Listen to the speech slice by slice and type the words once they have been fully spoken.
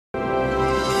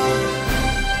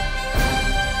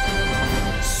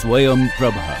Swayam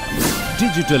Prabha.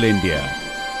 Digital India.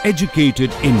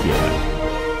 Educated India.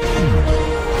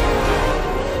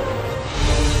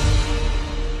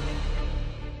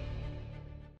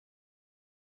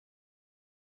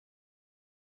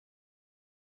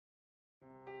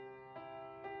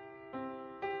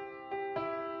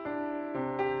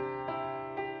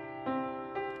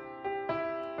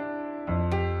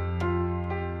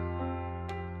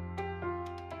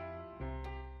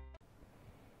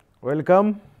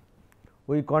 Welcome.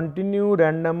 We continue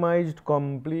randomized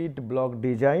complete block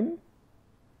design.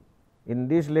 In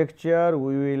this lecture,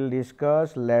 we will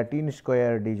discuss Latin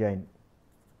square design.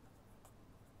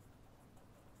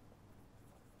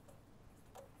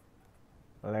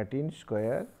 Latin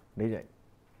square design.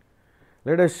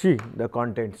 Let us see the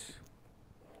contents.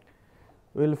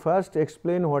 We will first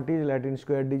explain what is Latin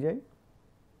square design.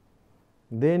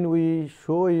 Then we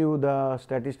show you the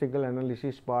statistical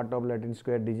analysis part of Latin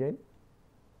square design.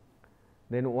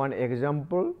 Then one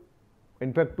example,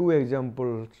 in fact 2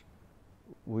 examples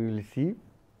we will see,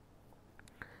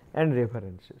 and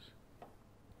references.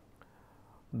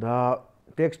 The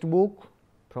textbook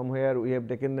from where we have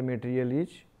taken the material is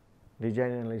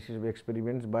Design Analysis of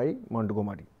Experiments by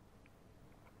Montgomery.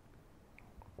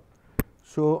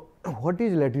 So, what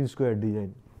is Latin square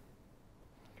design?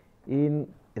 In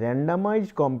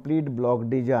randomized complete block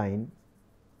design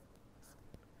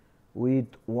with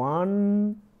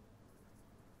one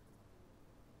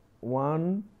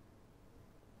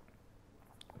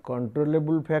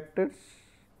controllable factor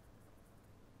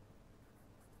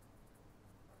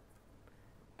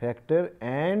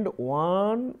and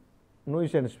one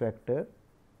nuisance factor.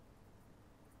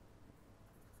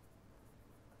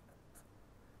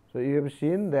 So, you have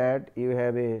seen that you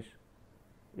have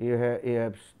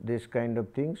this kind of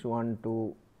things 1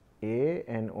 to A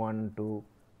and 1 to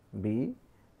B.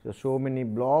 So many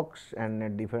blocks and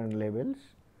at different levels,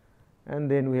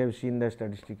 and then we have seen the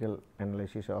statistical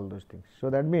analysis, all those things. So,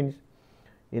 that means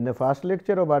in the first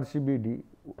lecture of RCBD,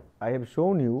 I have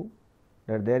shown you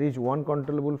that there is one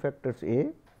controllable factor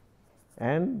A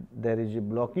and there is a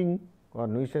blocking or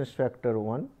nuisance factor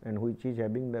 1 and which is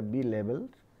having the B levels.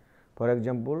 For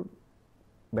example,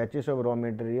 batches of raw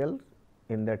materials,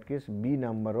 in that case B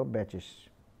number of batches.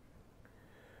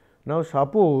 Now,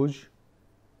 suppose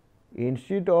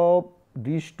instead of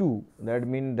these two, that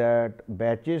means that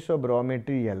batches of raw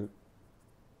material,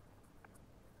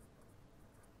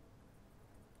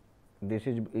 this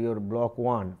is your block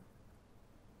 1,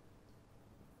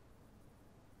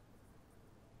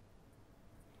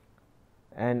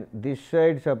 and this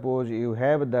side suppose you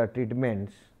have the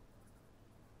treatments,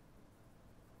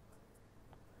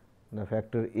 the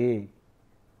factor A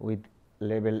with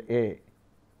level A,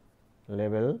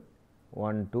 level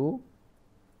 1 to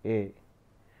A.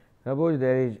 Suppose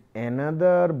there is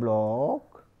another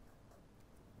block,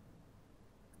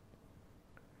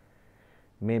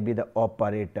 maybe the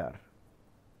operators,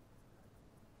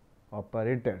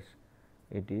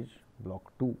 it is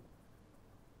block 2.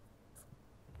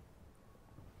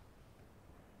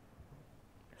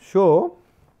 So,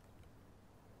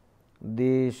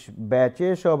 these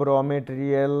batches of raw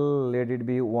material, let it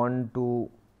be 1 to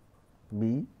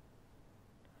B,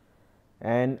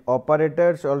 and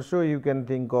operators also you can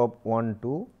think of 1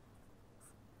 to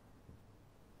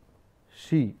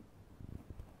C.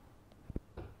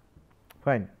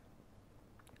 Fine.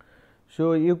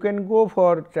 So, you can go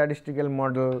for statistical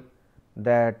model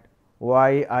that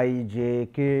Y I J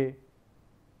K,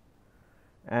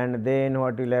 and then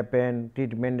what will happen,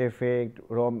 treatment effect,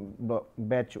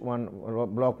 batch 1,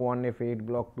 block 1 effect,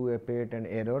 block 2 effect, and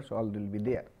errors all will be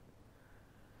there.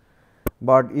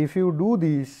 But if you do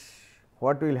this,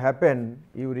 what will happen,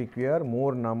 you require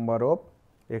more number of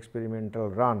experimental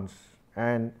runs,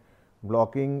 and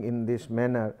blocking in this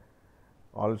manner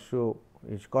also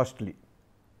is costly.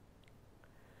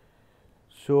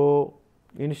 So,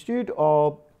 instead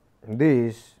of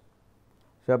this,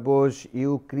 suppose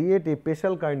you create a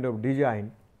special kind of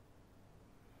design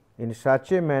in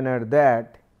such a manner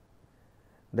that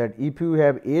if you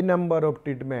have a number of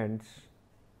treatments,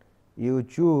 you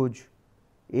choose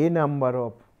a number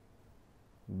of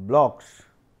blocks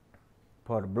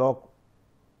for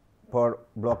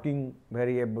blocking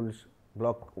variables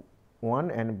block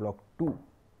 1 and block 2.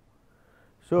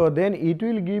 So, then it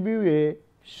will give you a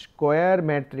square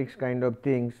matrix kind of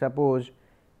thing. Suppose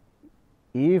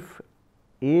if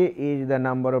A is the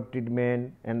number of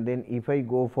treatment, and then if I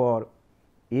go for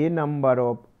a number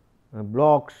of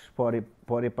blocks for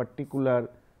a particular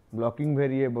blocking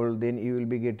variable, then you will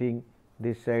be getting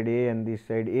this side A and this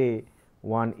side A,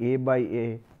 one A by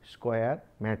A square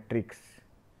matrix.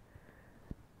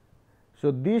 So,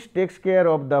 this takes care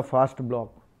of the first block.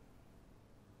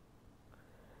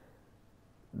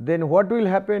 Then what will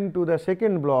happen to the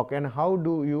second block, and how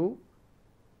do you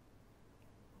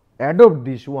adopt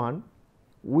this one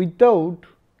without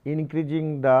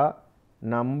increasing the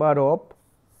number of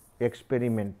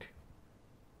experiment.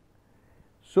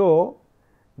 So,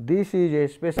 this is a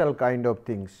special kind of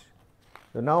things.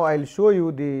 So, now I will show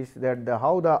you this, that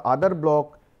how the other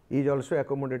block is also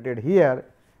accommodated here,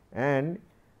 and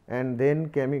then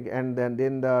then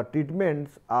the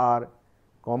treatments are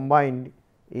combined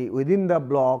within the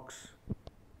blocks,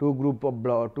 two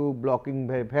blocking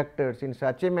vectors in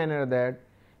such a manner that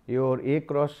your A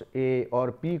cross A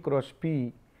or P cross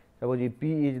P, suppose if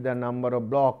P is the number of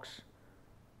blocks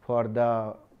for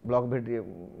the block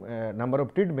number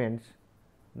of treatments,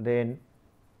 then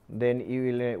you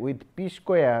will with P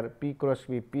square, P cross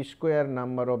P square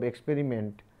number of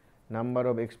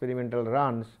experimental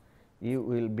runs, you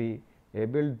will be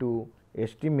able to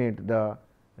estimate the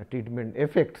treatment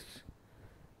effects.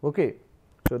 Okay.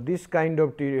 So, this kind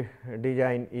of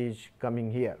design is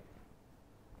coming here.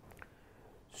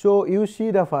 So, you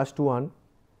see the first one,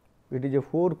 it is a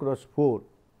 4 cross 4,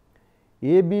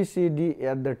 A, B, C, D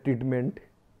are the treatment,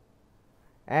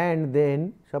 and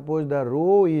then suppose the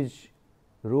row is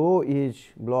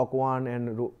block 1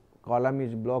 and column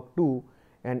is block 2,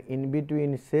 and in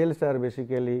between cells are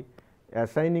basically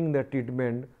assigning the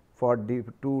treatment for the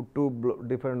two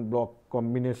different block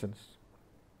combinations.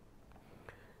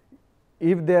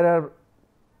 If there are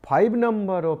 5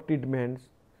 number of treatments,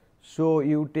 so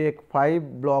you take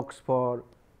 5 blocks for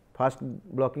first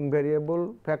blocking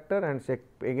variable factor, and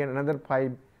again another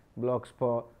 5 blocks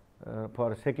for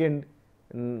second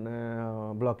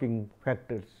blocking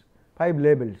factors, 5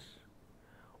 labels,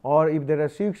 or if there are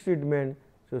 6 treatments,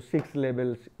 so 6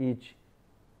 labels each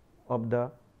of the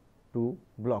 2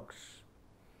 blocks.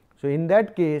 So, in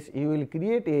that case you will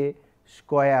create a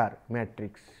square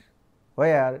matrix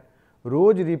where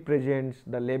rows represents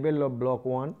the label of block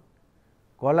 1,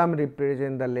 column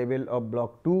represent the label of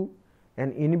block 2,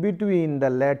 and in between the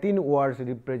Latin words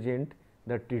represent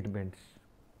the treatments.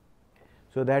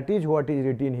 So, that is what is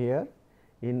written here.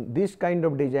 In this kind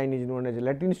of design is known as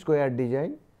Latin square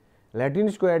design.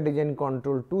 Latin square design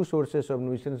control 2 sources of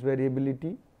nuisance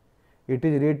variability. It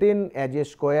is written as a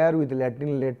square with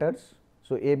Latin letters.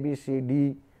 So, A, B, C,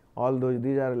 D, all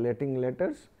these are Latin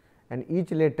letters, and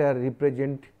each letter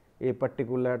represent a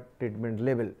particular treatment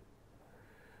level.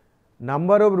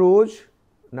 Number of rows,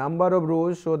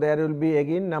 so there will be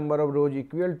again number of rows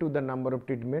equal to the number of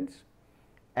treatments,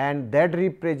 and that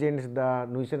represents the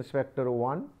nuisance factor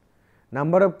 1.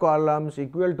 Number of columns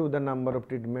equal to the number of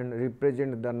treatment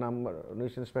represent the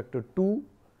nuisance factor 2,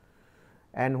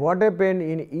 and what happened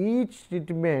in each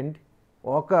treatment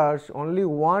occurs only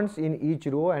once in each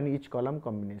row and each column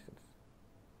combinations.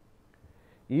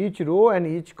 Each row and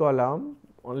each column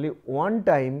only one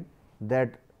time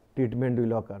that treatment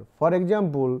will occur. For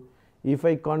example, if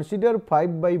I consider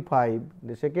 5 by 5,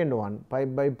 the second one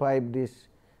 5 by 5 this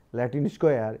Latin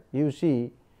square, you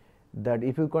see that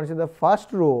if you consider the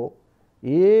first row,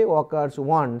 A occurs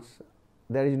once,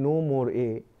 there is no more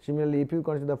A. Similarly, if you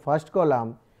consider the first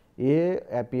column, A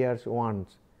appears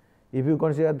once. If you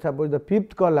consider suppose the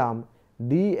fifth column,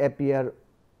 D appear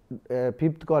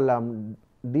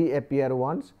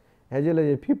once, as well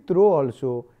as a fifth row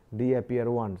also D appear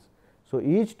once. So,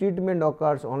 each treatment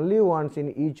occurs only once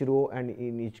in each row and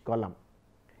in each column.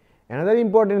 Another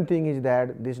important thing is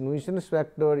that this nuisance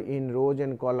factor in rows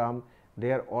and column,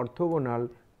 they are orthogonal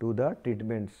to the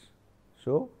treatments.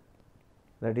 So,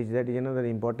 that is another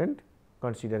important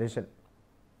consideration.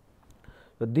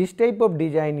 So, this type of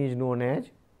design is known as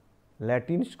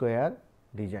Latin square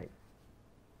design.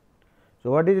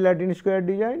 So, what is Latin square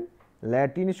design?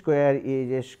 Latin square is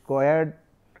a squared,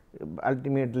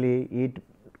 ultimately it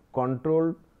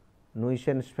control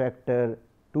nuisance factor,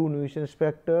 2 nuisance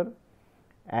factor,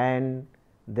 and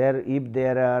if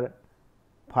there are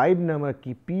 5 number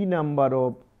P number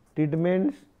of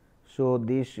treatments. So,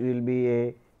 this will be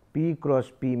a P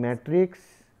cross P matrix.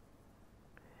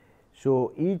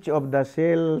 So, each of the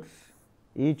cells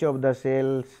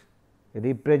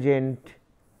represent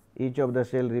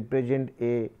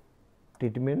a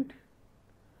treatment.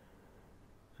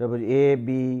 Suppose A,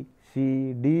 B,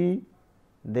 C, D,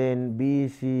 then B,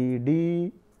 C,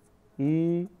 D,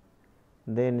 E,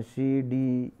 then C,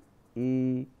 D,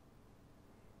 E.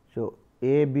 So,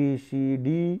 A, B, C,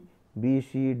 D, B,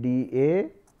 C, D, A,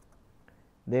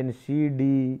 then C,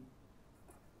 D,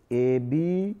 A,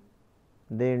 B,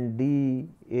 then D,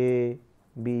 A,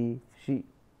 B, C.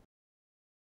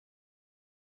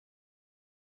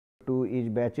 2 is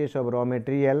batches of raw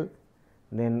material,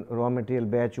 then raw material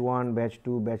batch 1, batch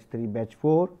 2, batch 3, batch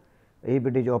 4. If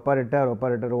it is operator,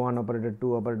 operator 1, operator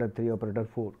 2, operator 3, operator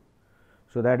 4.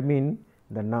 So, that means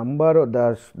the number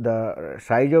the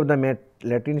size of the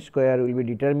Latin square will be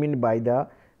determined by the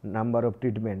number of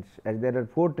treatments, as there are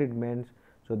 4 treatments.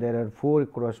 So, there are 4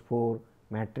 cross 4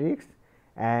 matrix,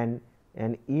 and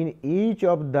in each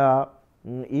of the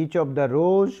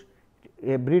rows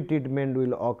every treatment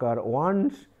will occur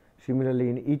once. Similarly,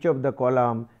 in each of the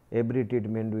column every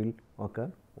treatment will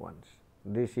occur once.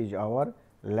 This is our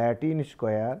Latin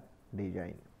square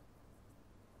design.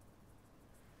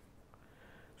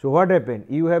 So, what happened?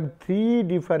 You have 3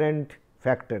 different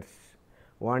factors,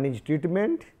 one is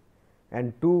treatment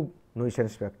and 2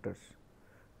 nuisance factors,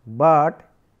 but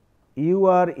you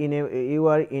are in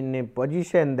a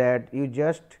position that you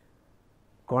just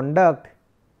conduct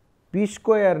p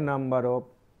square number of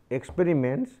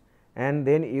experiments, and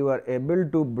then you are able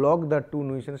to block the 2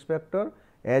 nuisance factor,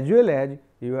 as well as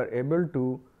you are able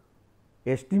to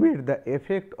estimate the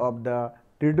effect of the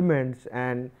treatments,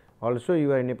 and also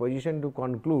you are in a position to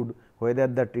conclude whether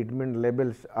the treatment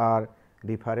levels are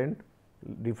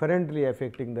differently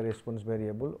affecting the response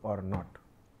variable or not.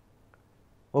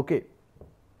 Okay.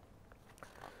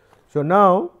 So,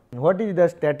 now what is the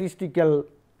statistical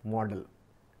model?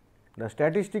 The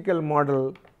statistical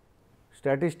model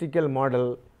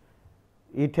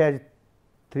it has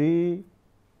 3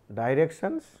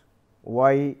 directions,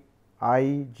 y,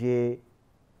 I, j,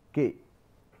 k.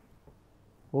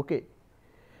 Okay.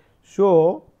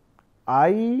 So,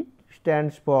 I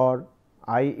stands for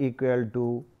I equal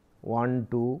to 1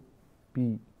 to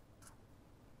p,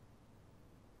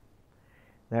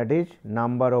 that is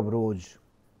number of rows.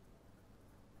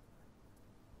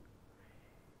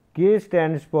 K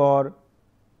stands for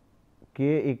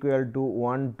k equal to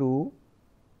 1 to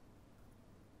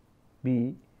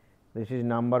p, this is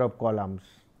number of columns.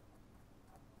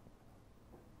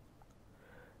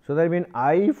 So, that means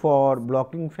I for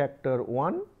blocking factor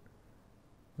 1,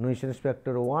 nuisance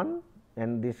factor 1,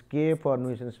 and this k for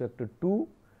nuisance factor 2,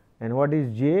 and what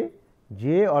is j?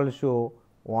 J also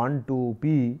 1 to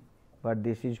p, but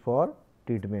this is for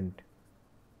treatment.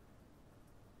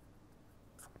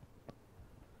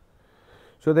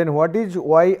 So, then what is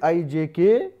y I j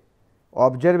k?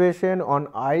 Observation on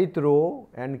ith row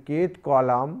and kth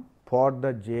column for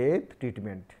the jth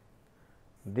treatment.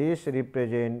 This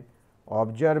represent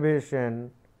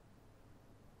observation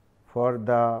for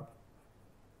the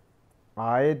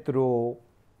ith row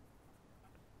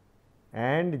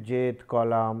and jth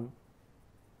column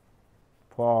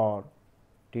for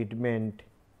treatment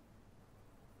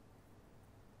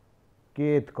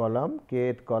kth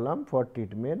column for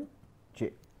treatment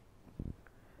j.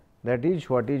 That is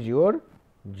what is your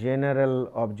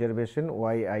general observation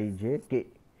y I j k.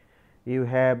 You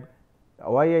have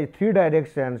y I 3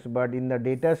 directions, but in the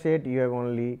data set you have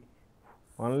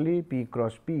only p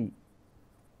cross p.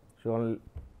 So,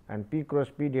 and p cross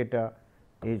p data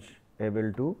is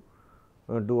able to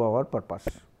do our purpose,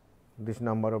 this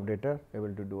number of data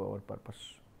able to do our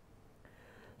purpose.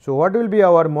 So, what will be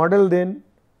our model then?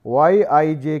 Y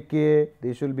I j k,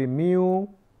 this will be mu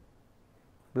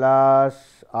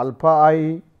plus alpha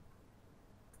I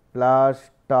plus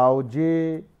tau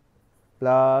j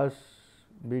plus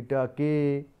beta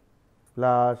k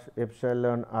plus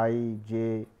epsilon I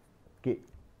j k.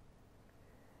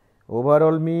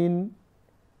 Overall mean,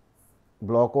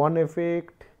 block 1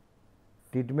 effect,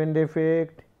 treatment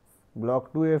effect,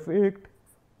 block 2 effect,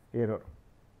 error.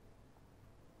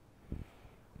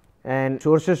 And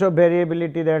sources of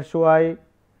variability, that is why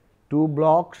 2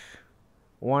 blocks,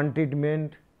 1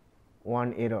 treatment,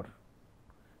 1 error.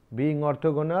 Being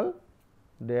orthogonal,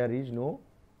 there is no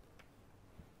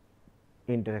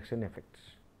interaction effects.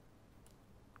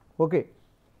 Okay.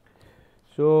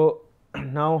 So,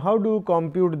 now how do you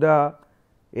compute the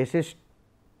SS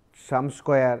sum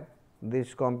square?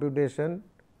 This computation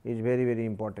is very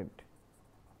important.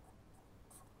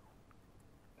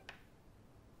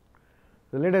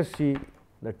 So, let us see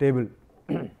the table.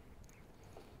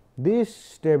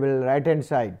 This table right hand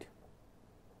side,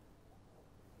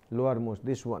 lowermost,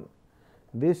 this one,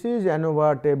 this is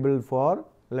ANOVA table for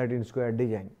Latin square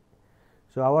design.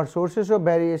 So, our sources of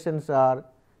variations are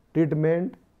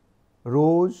treatment,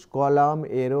 rows, column,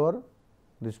 error,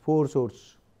 this 4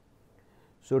 source.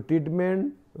 So,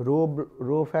 treatment,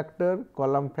 row factor,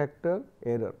 column factor,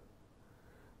 error.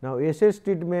 Now, SS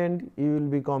treatment you will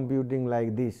be computing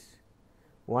like this,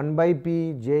 1 by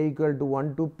p, j equal to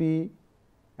 1 to p,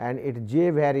 and its j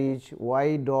varies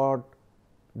y dot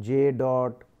j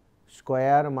dot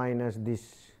square minus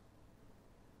this,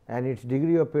 and its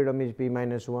degree of freedom is p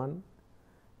minus 1,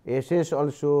 SS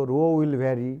also row will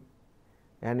vary,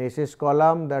 and SS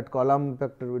column, that column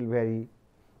factor will vary,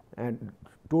 and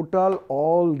total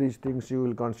all these things you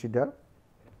will consider.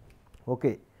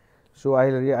 Okay. So, I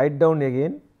will write down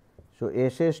again. So,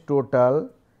 SS total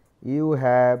you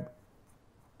have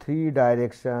 3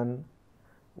 direction,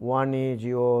 one is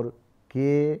your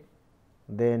k,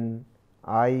 then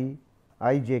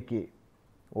ijk,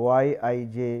 y I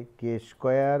j k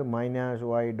square minus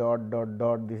y dot dot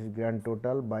dot, this is grand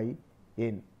total by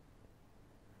n.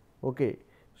 Okay.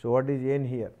 So, what is n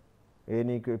here? N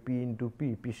equal p into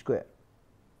p, p square.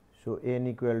 So, n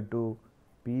equal to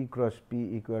p cross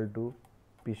p equal to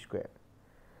p square.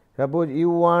 Suppose you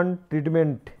want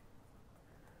treatment,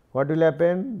 what will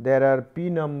happen? There are p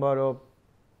number of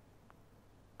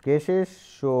cases.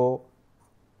 So,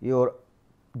 your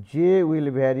j will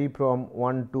vary from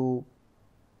 1 to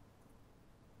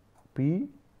p,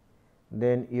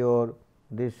 then your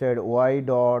this side y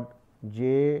dot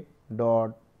j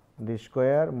dot this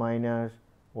square minus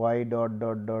y dot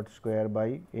dot dot square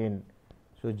by n.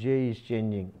 So, j is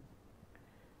changing.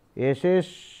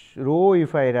 SS row,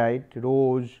 if I write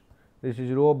rows, this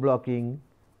is row blocking.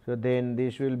 So, then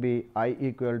this will be I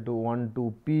equal to 1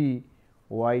 to p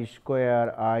y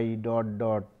square I dot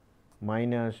dot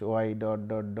minus y dot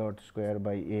dot dot square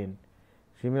by n.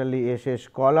 Similarly, SS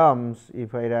columns,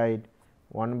 if I write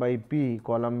 1 by p,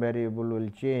 column variable will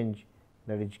change,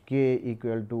 that is k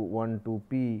equal to 1 to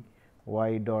p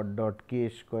y dot dot k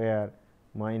square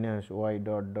minus y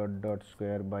dot dot dot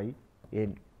square by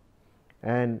n,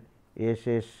 and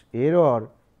SS error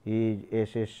is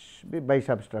SS by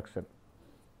subtraction.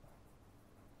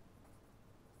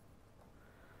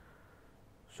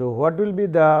 So, what will be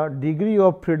the degree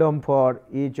of freedom for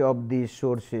each of these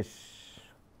sources?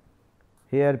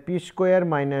 Here p square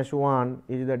minus 1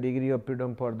 is the degree of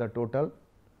freedom for the total,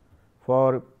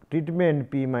 for treatment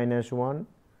p minus 1,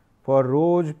 for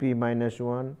rows p minus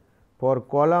 1, for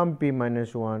column p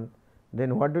minus 1,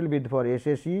 then what will be for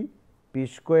SSE? P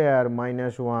square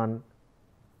minus 1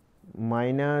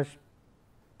 minus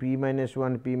p minus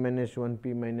 1, p minus 1,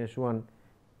 p minus 1,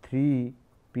 3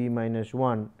 p minus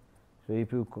 1. So,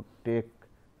 if you take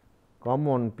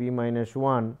common p minus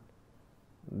 1,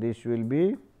 this will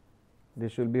be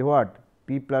what?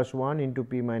 P plus 1 into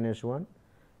p minus 1.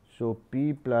 So,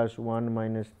 p plus 1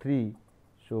 minus 3.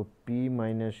 So, p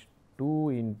minus 2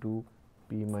 into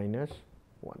p minus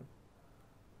 1.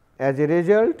 As a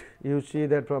result, you see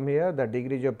that from here the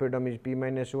degrees of freedom is p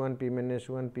minus 1, p minus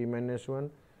 1, p minus 1,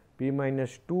 p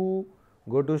minus 2,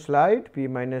 go to slide, p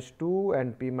minus 2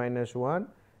 and p minus 1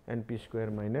 and p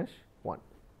square minus 1.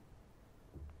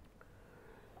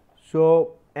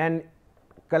 So, and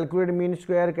calculate mean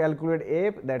square, calculate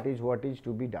f, that is what is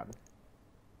to be done.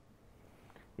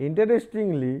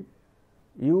 Interestingly,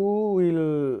 you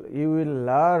will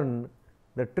learn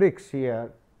the tricks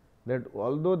here, that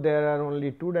although there are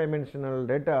only 2 dimensional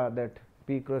data, that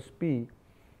p cross p,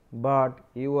 but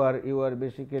you are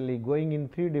basically going in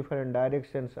 3 different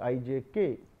directions I j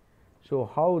k. So,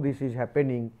 how this is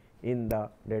happening in the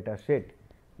data set,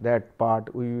 that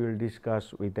part we will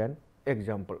discuss with an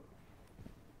example.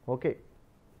 Okay.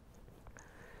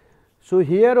 So,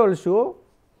 here also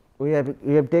we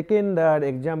have taken that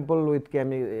example with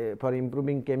for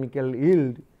improving chemical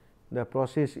yield, the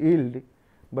process yield,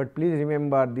 but please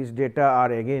remember these data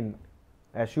are again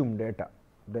assumed data.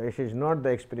 This is not the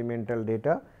experimental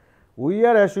data. We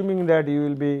are assuming that you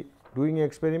will be doing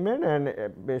experiment,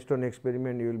 and based on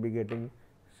experiment you will be getting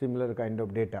similar kind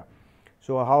of data.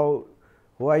 So,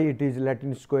 why it is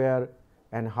Latin square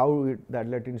and how that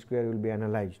Latin square will be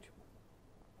analyzed.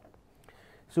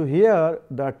 So, here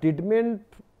the treatment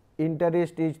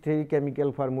interest is 3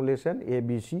 chemical formulation A,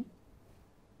 B, C.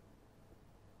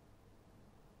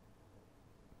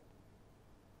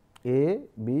 A,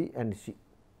 B and C,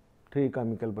 3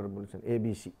 chemical formulation A,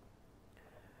 B, C.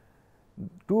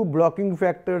 2 blocking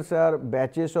factors are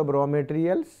batches of raw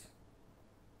materials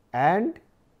and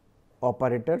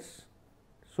operators.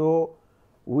 So,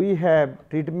 we have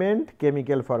treatment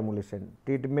chemical formulation,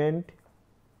 treatment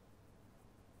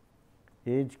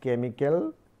is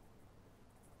chemical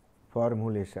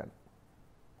formulation.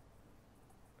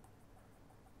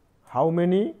 How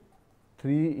many?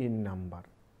 3 in number.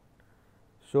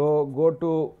 So, go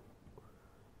to,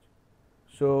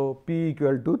 so p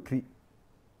equal to 3.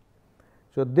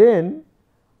 So, then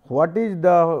what is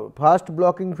the first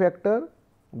blocking factor?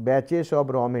 Batches of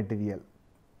raw material.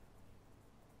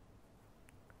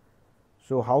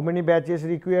 So, how many batches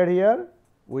required here?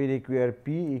 We require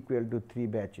p equal to 3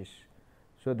 batches.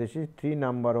 So, this is 3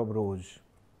 number of rows.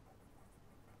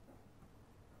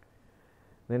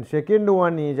 Then second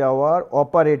one is our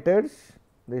operators.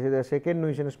 This is the second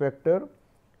nuisance factor.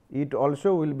 It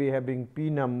also will be having p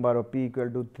number of p equal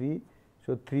to 3.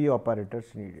 So, 3 operators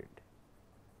needed.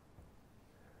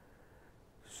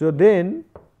 So, then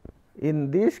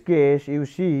in this case you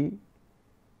see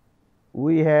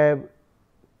we have,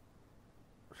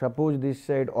 suppose this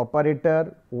side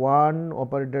operator 1,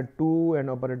 operator 2 and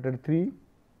operator 3,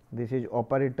 this is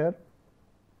operator.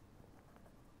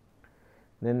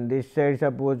 Then this side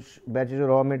suppose batches of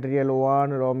raw material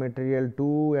 1, raw material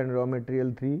 2 and raw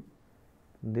material 3,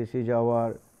 this is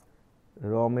our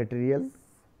raw material.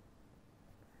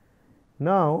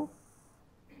 Now,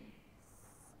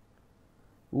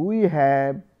 we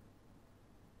have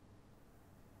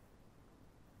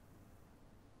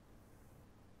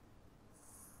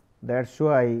that is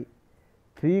why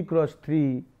 3 cross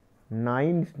 3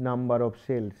 9 number of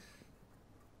cells,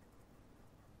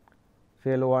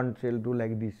 cell 1, cell 2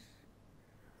 like this.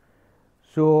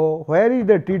 So, where is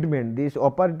the treatment? This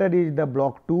operator is the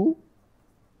block 2,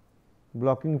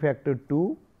 blocking factor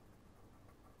 2,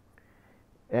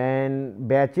 and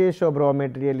batches of raw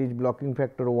material is blocking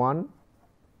factor 1.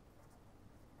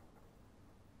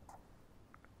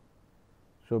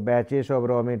 So, batches of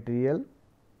raw material,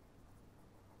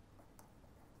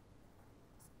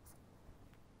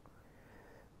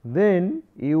 then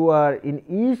you are in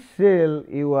each cell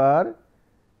you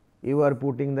are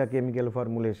putting the chemical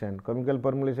formulation. Chemical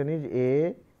formulation is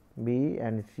A, B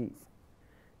and C.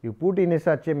 You put in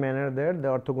such a manner that the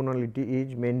orthogonality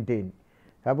is maintained.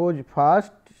 Suppose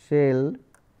first cell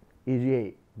is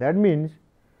A, that means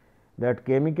that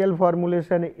chemical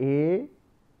formulation A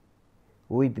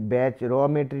with batch raw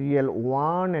material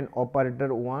 1 and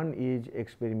operator 1 is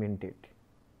experimented,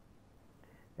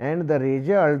 and the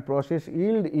result process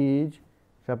yield is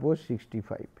suppose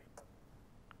 65.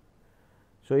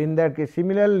 So, in that case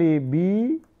similarly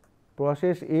B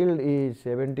process yield is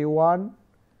 71,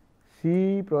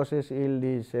 C process yield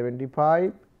is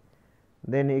 75,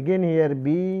 then again here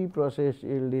B process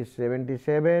yield is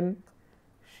 77,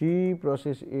 C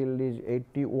process yield is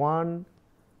 81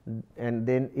 and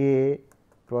then A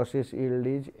process yield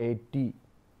is 80,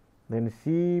 then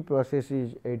C process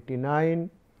is 89,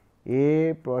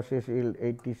 A process yield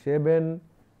 87,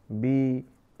 B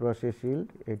process yield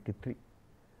 83.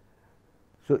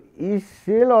 So, each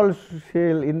cell also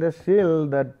cell in the cell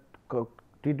that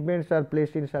treatments are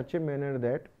placed in such a manner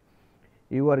that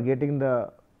you are getting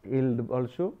the yield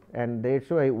also, and that is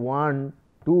why 1,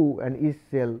 2 and each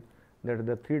cell, that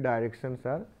the 3 directions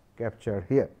are captured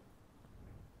here.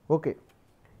 Okay.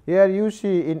 Here you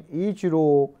see in each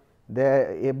row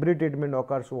every treatment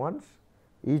occurs once,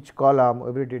 each column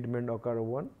every treatment occurs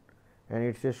once, and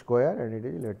it is a square and it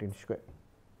is Latin square.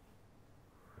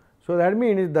 So, that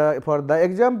means for the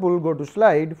example, go to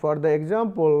slide. For the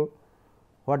example,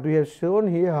 what we have shown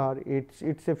here, it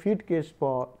is a fit case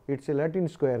for it is a Latin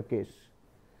square case.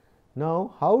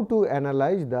 Now, how to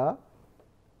analyze the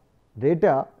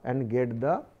data and get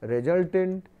the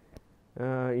resultant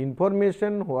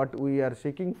information? What we are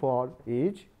seeking for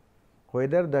is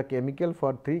whether the chemical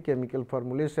for 3 chemical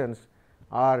formulations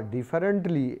are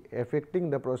differently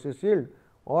affecting the process yield,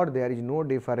 or there is no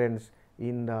difference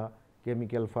in the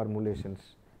chemical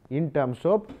formulations in terms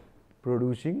of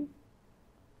producing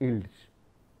yields.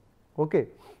 Okay.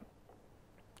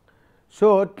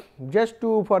 So, just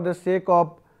to for the sake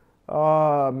of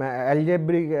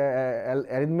algebraic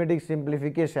arithmetic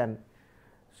simplification,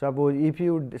 suppose if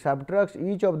you subtract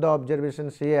each of the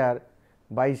observations here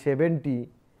by 70,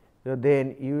 so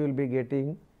then you will be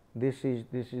getting this is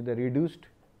the reduced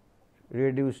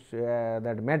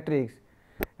that matrix,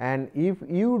 and if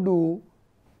you do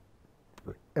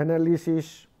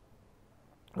analysis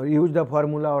or use the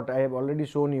formula what I have already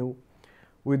shown you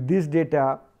with this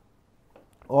data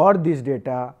or this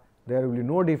data, there will be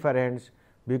no difference,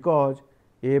 because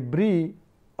every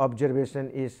observation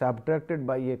is subtracted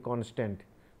by a constant.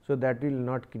 So, that will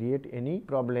not create any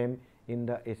problem in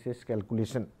the SS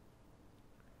calculation.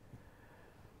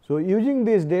 So, using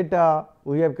this data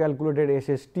we have calculated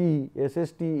SST.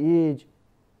 SST is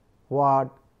what?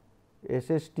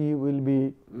 SST will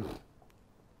be,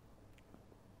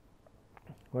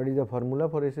 what is the formula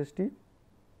for SST?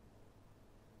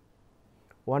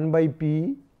 1 by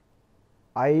P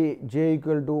I j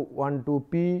equal to 1 to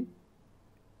P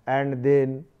and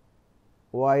then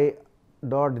y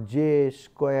dot j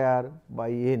square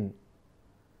by n.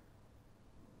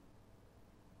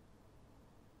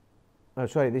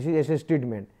 Sorry, this is SS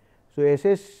treatment. So,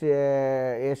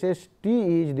 SST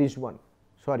is this one,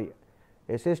 sorry,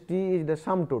 SST is the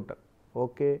sum total.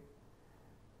 Okay.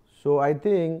 So, I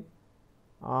think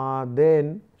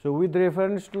Then, so with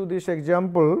reference to this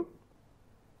example,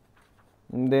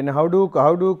 then how do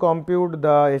you compute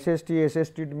the SST,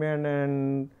 SS treatment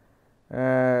and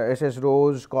SS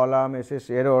rows, column, SS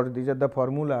error? These are the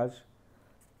formulas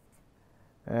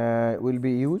will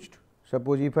be used.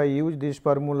 Suppose if I use this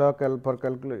formula for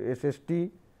calculate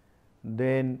SST,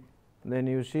 then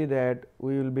you see that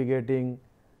we will be getting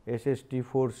SST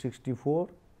 464,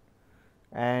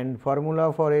 and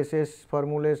formula for SS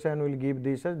formulation will give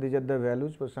this as these are the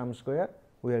values for sum square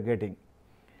we are getting.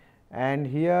 And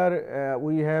here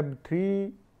we have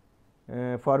 3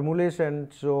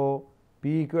 formulations. So,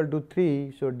 p equal to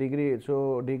 3. So, degree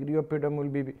of freedom will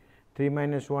be 3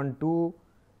 minus 1 2,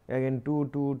 again 2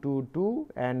 2 2 2,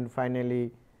 and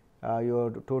finally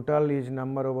your total is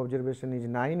number of observation is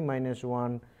 9 minus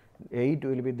 1 8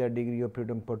 will be the degree of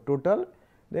freedom for total.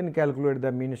 Then calculate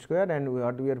the mean square, and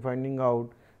what we are finding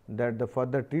out that the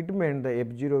further treatment the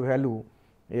F0 value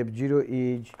F0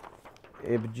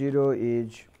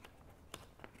 is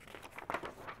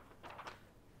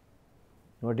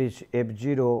what is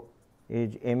F0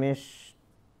 is MS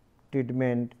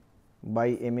treatment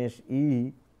by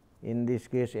MSE. In this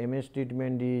case MS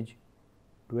treatment is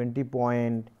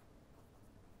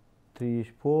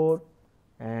 20.34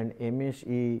 and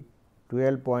MSE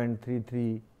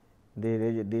 12.33.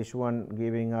 This one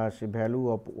giving us a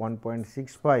value of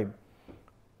 1.65,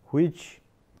 which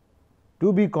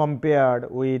to be compared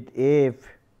with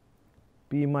F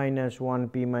p minus 1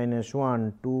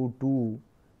 2 2,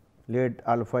 let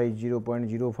alpha is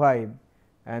 0.05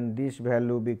 and this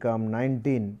value become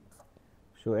 19.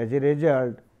 So, as a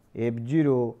result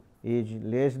F0 is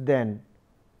less than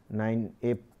 9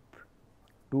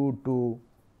 F22,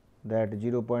 that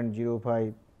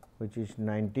 0.05 which is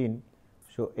 19.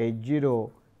 So, H0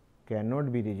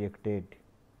 cannot be rejected.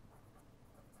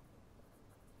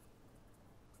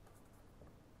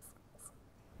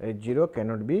 H0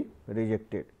 cannot be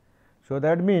rejected. So,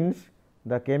 that means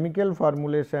the chemical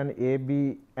formulation A,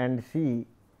 B and C,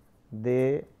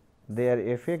 their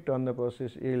effect on the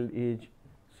process yield is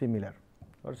similar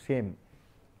or same.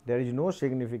 There is no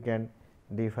significant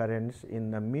difference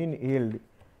in the mean yield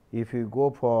if you go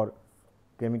for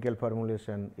chemical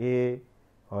formulation A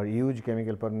or use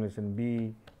chemical formulation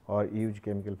B or use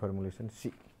chemical formulation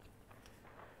C.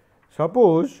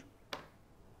 Suppose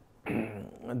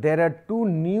there are 2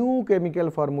 new chemical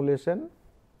formulation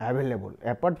available.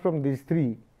 Apart from these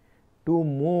 3, 2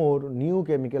 more new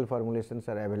chemical formulations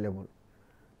are available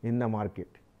in the market,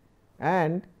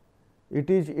 and it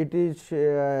is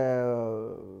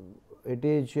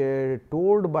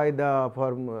told by the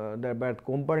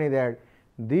company that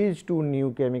these 2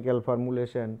 new chemical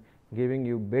formulation giving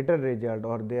you better result,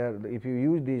 or if you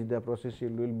use this the process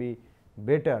yield will be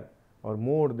better or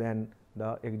more than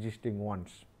the existing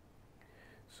ones.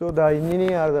 So, the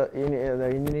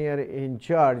engineer in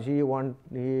charge he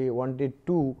wanted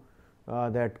to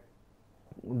that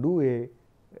do an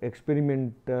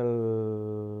experiment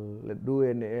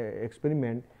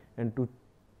and to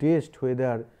test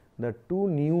whether the 2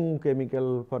 new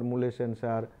chemical formulations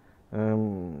are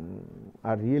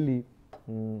really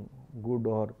good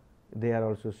or they are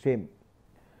also same.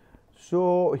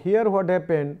 So, here what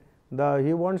happened,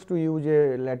 he wants to use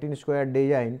a Latin square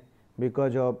design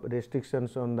because of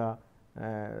restrictions on the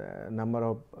number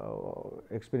of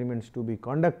experiments to be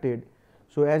conducted.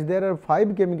 So, as there are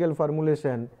 5 chemical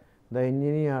formulation, the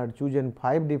engineer chosen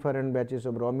 5 different batches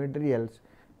of raw materials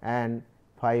and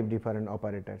 5 different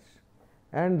operators,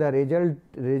 and the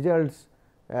results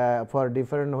for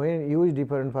different, when use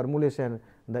different formulation,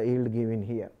 the yield given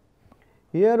here.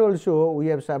 Here also we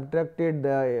have subtracted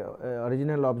the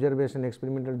original observation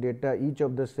experimental data, each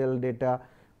of the cell data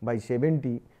by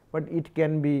 70, but it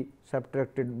can be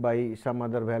subtracted by some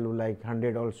other value like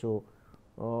 100 also,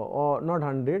 or not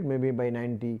 100, maybe by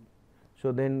 90.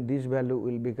 So, then this value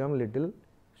will become little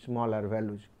smaller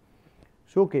values.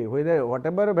 So,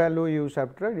 whatever value you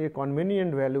subtract, a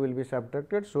convenient value will be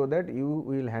subtracted, so that you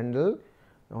will handle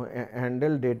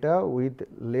data with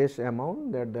less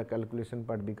amount, that the calculation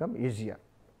part become easier.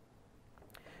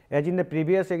 As in the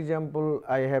previous example,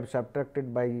 I have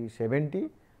subtracted by 70,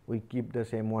 we keep the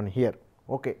same one here.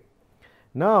 Okay.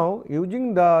 Now,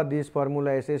 using this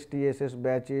formula SST, SS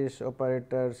batches,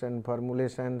 operators and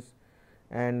formulations,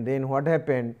 and then what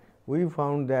happened, we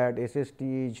found that SST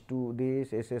is to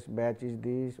this, SS batch is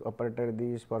this, operator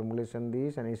this, formulation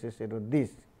this, and SS error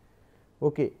this.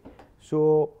 Okay.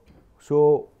 So,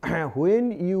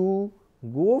 when you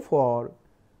go for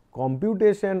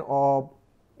computation of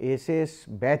SS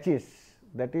batches,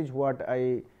 that is what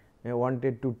I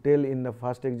wanted to tell in the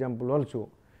first example also,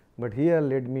 but here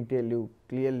let me tell you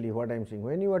clearly what I am saying.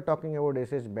 When you are talking about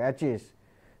SS batches,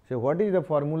 so what is the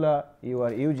formula you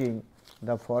are using?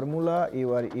 The formula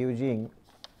you are using,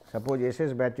 suppose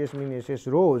SS batches mean SS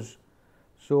rows.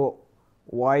 So,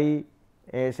 y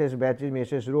SS batches mean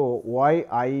SS row y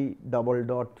I double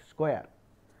dot square.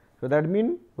 So, that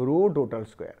means row total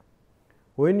square.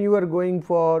 When you are going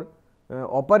for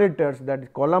operators, that is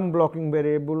column blocking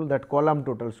variable, that column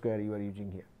total square you are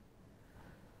using here.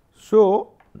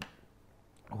 So,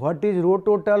 what is row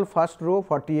total? First row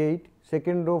 48,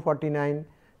 second row 49,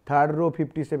 third row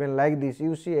 57, like this.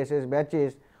 You see SS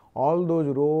batches, all those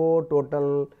row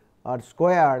total are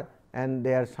squared and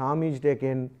their sum is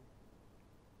taken,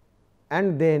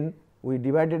 and then we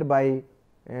divided by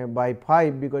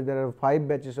 5, because there are 5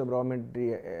 batches of raw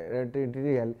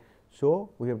material. So,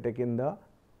 we have taken the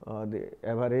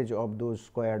average of those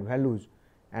squared values,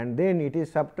 and then it is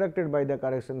subtracted by the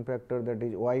correction factor, that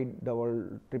is y double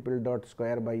triple dot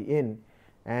square by n,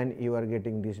 and you are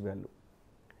getting this value.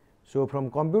 So, from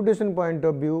computation point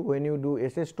of view, when you do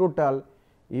SS total,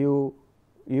 you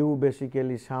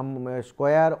basically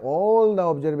square all the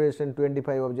observation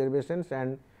 25 observations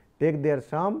and take their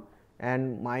sum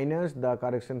and minus the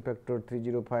correction factor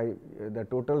 305, the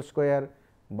total square,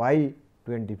 by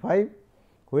 25.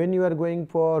 When you are going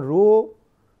for row,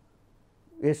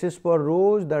 SS for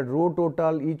rows, that row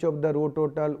total, each of the row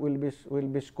total will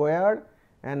be squared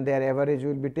and their average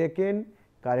will be taken,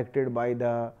 corrected by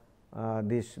the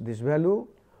this value.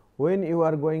 When you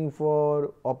are going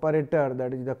for operator,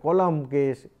 that is the column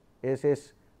case,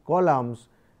 SS columns,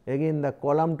 again the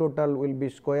column total will be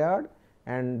squared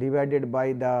and divided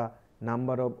by the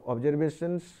number of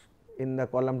observations in the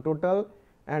column total,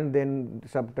 and then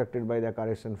subtracted by the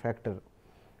correction factor.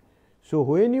 So,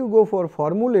 when you go for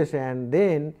formulation,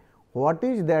 then what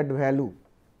is that value?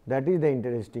 That is the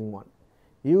interesting one.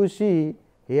 You see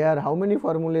here how many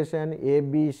formulation? A,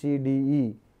 B, C, D,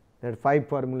 E, that 5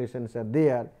 formulations are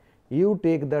there. You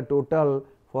take the total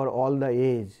for all the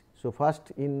A's. So,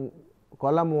 first in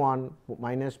column 1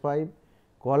 minus 5,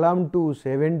 column 2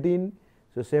 17.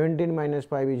 So, 17 minus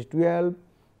 5 is 12,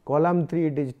 column 3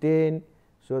 it is 10.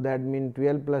 So, that means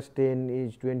 12 plus 10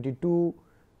 is 22,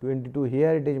 22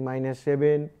 here it is minus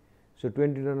 7. So,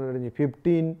 22 is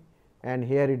 15 and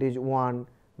here it is 1,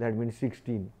 that means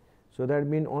 16. So, that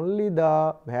means only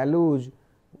the values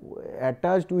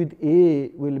attached with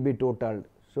A will be totaled.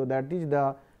 So, that is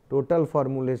the total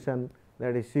formulation,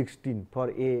 that is 16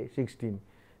 for A, 16.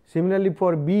 Similarly,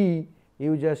 for B,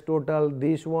 you just total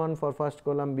this one for first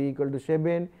column B equal to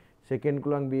 7, second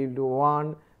column B equal to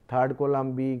 1, third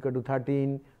column B equal to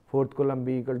 13, fourth column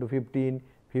B equal to 15,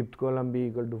 fifth column B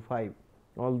equal to 5.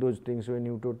 All those things when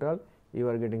you total, you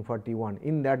are getting 41.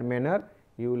 In that manner,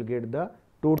 you will get the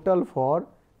total for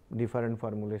different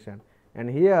formulation. And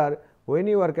here, when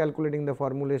you are calculating the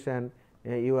formulation,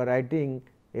 you are writing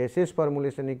SS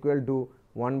formulation equal to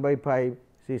 1 by 5,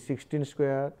 see 16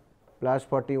 square plus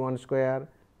 41 square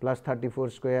plus 34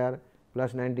 square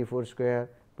plus 94 square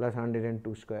plus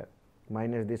 102 square,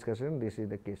 minus discussion, this is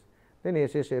the case. Then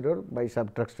SS error by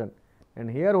subtraction.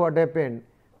 And here what happened,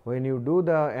 when you do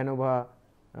the ANOVA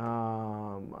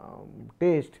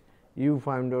test, you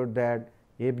find out that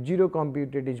F0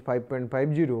 computed is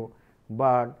 5.50,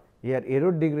 but here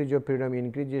error degrees of freedom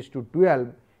increases to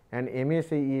 12 and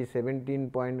MSA is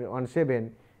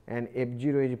 17.17 and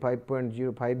F0 is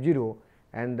 5.050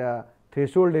 and the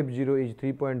threshold F0 is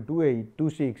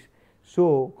 3.2826.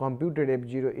 So, computed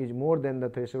F0 is more than the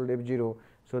threshold F0.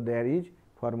 So, there is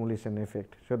formulation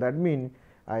effect. So, that means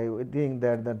I think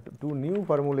that the 2 new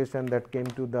formulation that came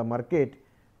to the market,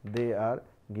 they are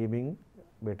giving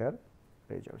better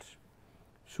results.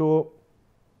 So,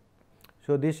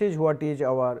 this is what is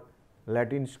our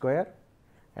Latin square,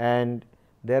 and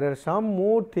there are some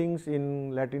more things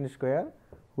in Latin square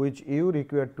which you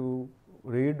require to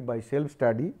read by self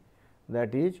study.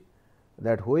 That is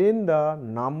that when the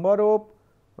number of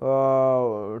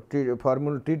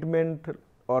treatment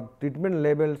or treatment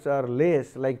levels are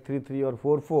less, like 3 or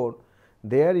 4,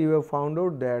 there you have found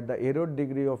out that the error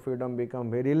degree of freedom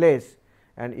become very less,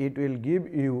 and it will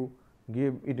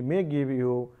it may give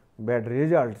you bad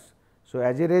results. So,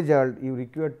 as a result, you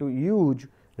require to use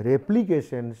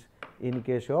replications in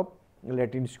case of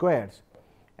Latin squares,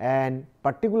 and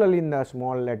particularly in the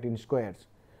small Latin squares.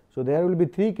 So, there will be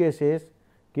 3 cases.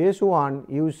 Case 1,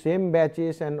 use same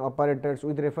batches and operators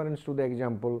with reference to the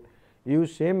example,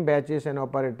 use same batches and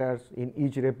operators in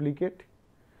each replicate.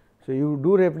 So, you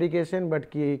do replication, but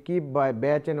keep by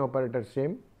batch and operator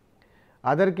same.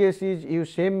 Other case is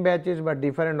use same batches, but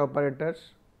different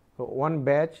operators. So, one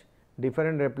batch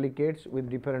different replicates with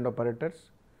different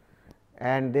operators,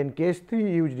 and then case 3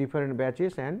 use different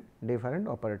batches and different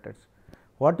operators.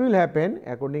 What will happen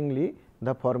accordingly,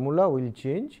 the formula will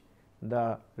change,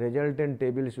 the resultant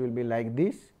tables will be like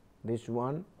this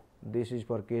one, this is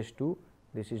for case 2,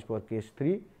 this is for case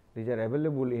 3, these are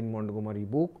available in Montgomery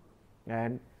book,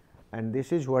 and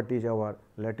this is what is our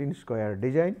Latin square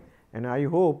design. And I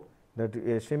hope that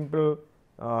a simple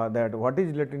that what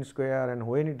is Latin square and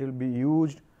when it will be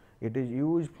used. It is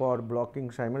used for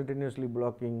blocking, simultaneously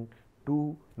blocking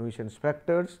 2 nuisance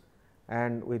factors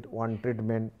and with one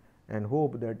treatment, and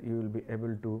hope that you will be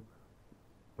able to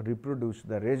reproduce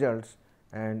the results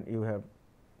and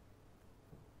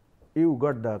you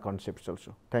got the concepts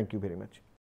also. Thank you very much.